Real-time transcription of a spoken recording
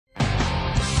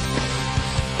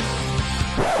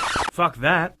Fuck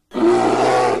that.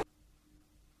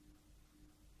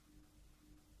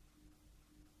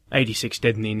 86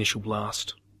 dead in the initial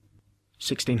blast.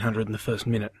 1,600 in the first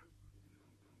minute.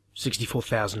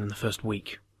 64,000 in the first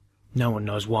week. No one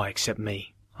knows why except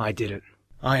me. I did it.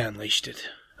 I unleashed it.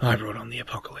 I brought on the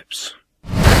apocalypse.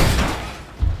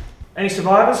 Any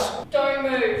survivors? Don't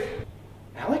move.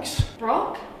 Alyx?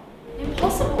 Brock?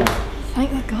 Impossible.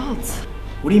 Thank the gods.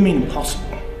 What do you mean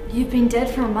impossible? You've been dead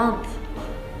for a month.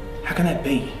 How can that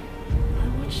be? I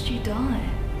watched you die.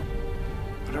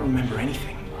 I don't remember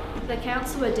anything. The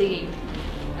council were digging,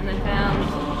 and they found...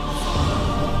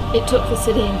 It took the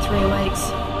city in 3 weeks.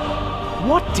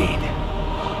 What did?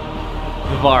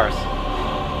 The virus.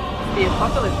 The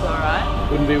apocalypse,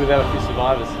 alright. Wouldn't be without a few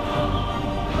survivors.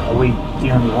 Are we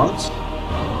the only ones?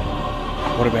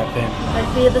 What about them?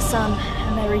 They fear the sun,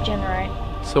 and they regenerate.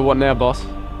 So what now, boss?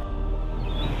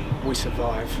 We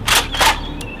survive.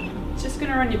 It's just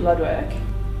gonna run your blood work.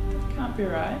 Can't be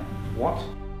right. What?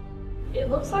 It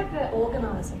looks like they're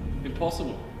organising.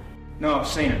 Impossible. No, I've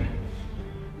seen it.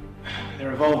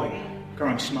 They're evolving,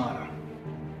 growing smarter.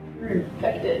 We're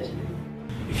infected.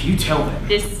 If you tell them...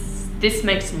 This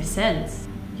makes no sense.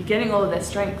 You're getting all of their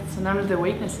strengths and none of their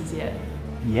weaknesses yet.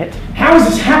 Yet? How is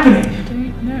this happening? I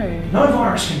don't know. No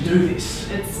virus can do this.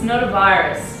 It's not a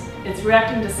virus. It's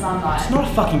reacting to sunlight. It's not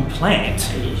a fucking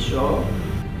plant. Are you sure?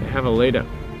 They have a leader.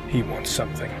 He wants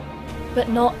something. But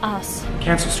not us.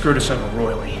 Council screwed us over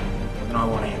royally, and I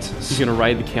want answers. He's gonna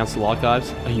raid the council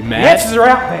archives? Are you The mad? answers are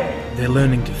out there. They're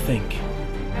learning to think.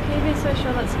 How can you be so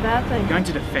sure that's a bad thing? Going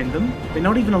to defend them? They're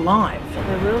not even alive. But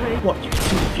they will be. What, you can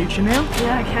see the future now?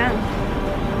 Yeah, I can.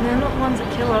 And they're not the ones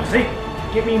that kill us. Zeke,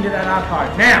 get me into that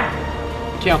archive, now!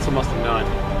 The council must have known.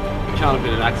 It can't have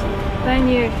been an accident. They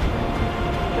knew.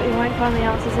 But you won't find the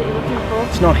answers that you're looking for.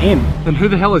 It's not him. Then who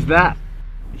the hell is that?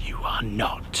 You are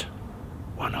not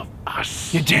one of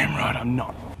us. You're damn right I'm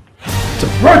not. It's a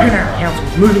broken arrow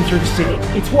council's moving through the city.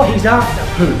 It's what he's after.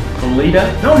 Who? The leader?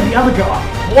 No, the other guy.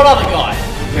 What other guy?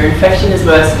 Your infection is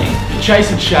worsening. You're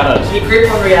chasing shadows. Your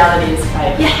grip on reality is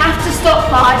fake. You have to stop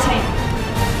fighting.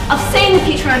 I've seen the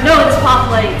future and I know where this path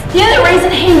leads. The only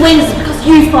reason he wins is because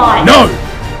you fight. No!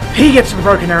 He gets to the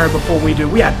broken arrow before we do.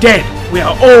 We are dead. We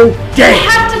are all dead. You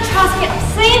have to trust me. I've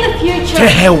seen the future. To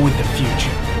hell with the future.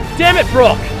 Damn it,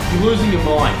 Brock! You're losing your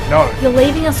mind. No. You're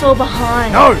leaving us all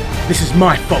behind. No! This is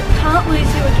my fault. Can't lose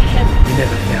you again. You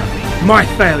never found me. My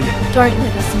failure. Don't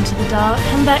let us into the dark.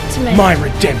 Come back to me. My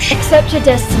redemption. Accept your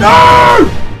destiny. No!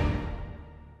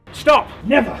 Stop!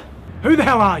 Never! Who the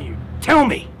hell are you? Tell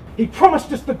me! He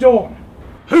promised us the dawn.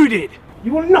 Who did?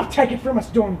 You will not take it from us,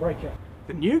 Dawnbreaker.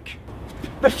 The nuke?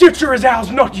 The future is ours,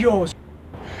 not yours.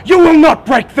 You will not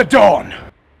break the dawn!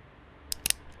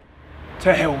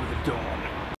 To hell with the dawn.